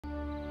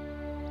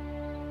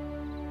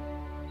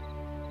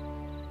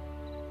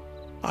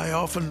I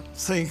often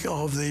think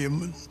of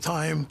the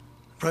time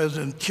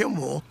President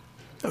Kimball,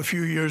 a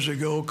few years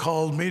ago,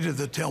 called me to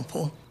the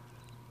temple.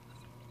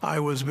 I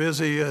was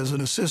busy as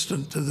an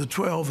assistant to the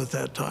 12 at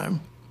that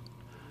time,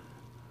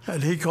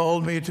 and he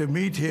called me to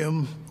meet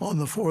him on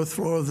the 4th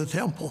floor of the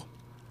temple.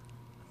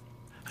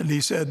 And he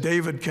said,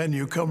 "David, can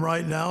you come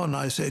right now?" And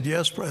I said,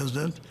 "Yes,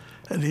 President."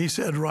 And he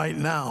said, "Right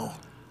now."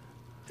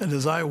 And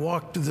as I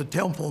walked to the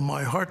temple,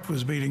 my heart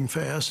was beating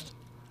fast,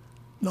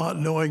 not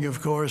knowing,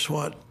 of course,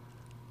 what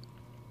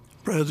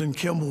President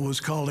Kimball was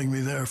calling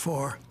me there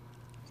for.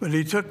 But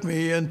he took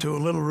me into a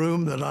little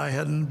room that I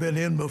hadn't been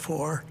in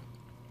before.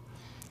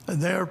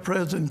 And there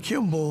President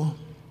Kimball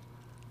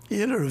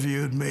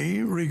interviewed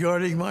me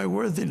regarding my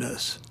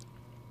worthiness.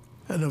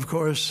 And of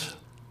course,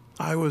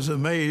 I was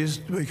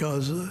amazed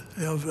because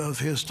of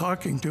his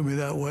talking to me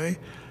that way,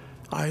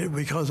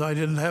 because I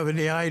didn't have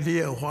any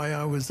idea why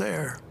I was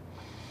there.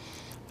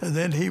 And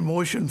then he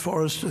motioned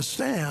for us to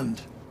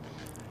stand.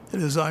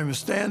 And as I'm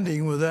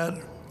standing with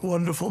that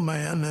wonderful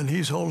man and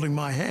he's holding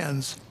my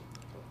hands,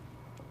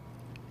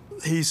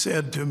 he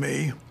said to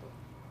me,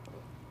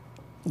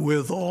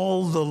 "With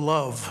all the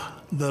love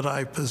that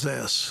I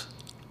possess,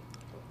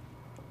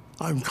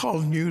 I'm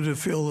calling you to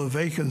fill a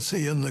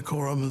vacancy in the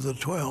quorum of the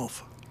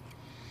 12.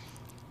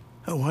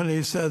 And when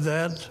he said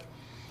that,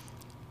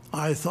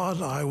 I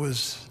thought I would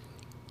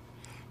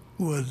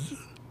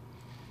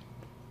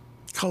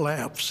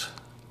collapse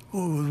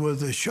with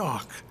the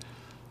shock,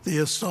 the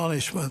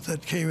astonishment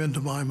that came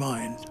into my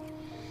mind.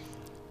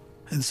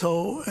 And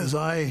so as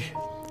I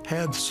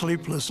had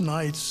sleepless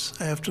nights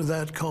after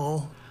that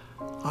call,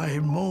 I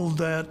mulled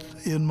that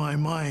in my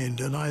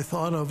mind, and I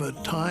thought of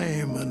it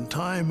time and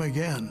time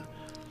again.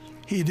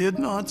 He did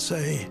not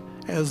say,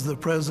 as the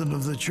president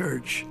of the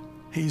church,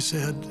 he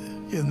said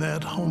in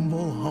that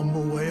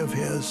humble way of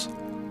his,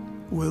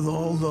 "With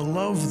all the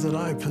love that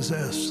I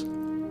possess."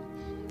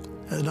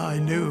 And I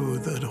knew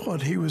that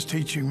what he was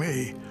teaching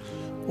me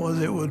was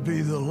it would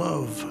be the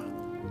love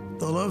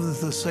that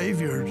the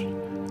Savior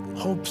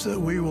hopes that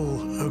we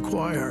will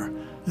acquire,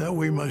 that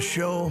we must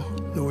show,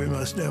 that we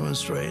must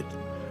demonstrate,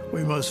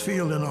 we must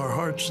feel in our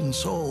hearts and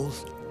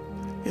souls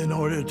in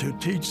order to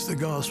teach the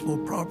gospel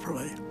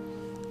properly.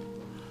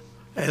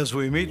 As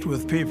we meet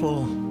with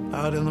people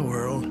out in the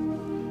world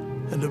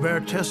and to bear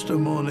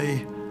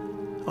testimony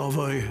of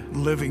a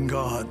living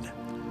God,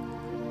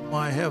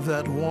 I have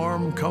that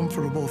warm,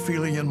 comfortable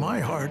feeling in my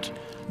heart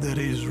that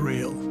He's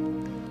real,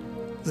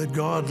 that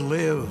God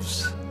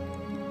lives,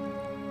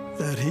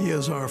 that He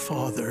is our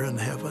Father in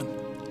heaven,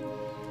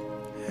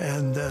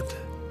 and that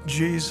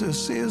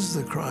Jesus is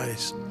the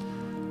Christ,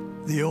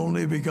 the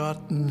only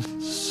begotten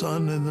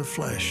Son in the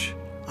flesh.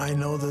 I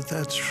know that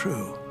that's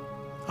true.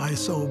 I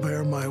so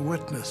bear my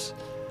witness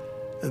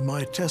and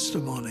my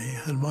testimony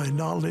and my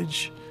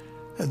knowledge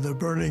and the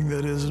burning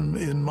that is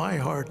in my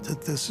heart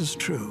that this is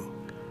true.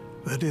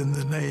 But in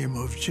the name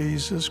of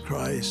Jesus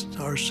Christ,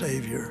 our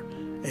Savior,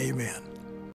 amen.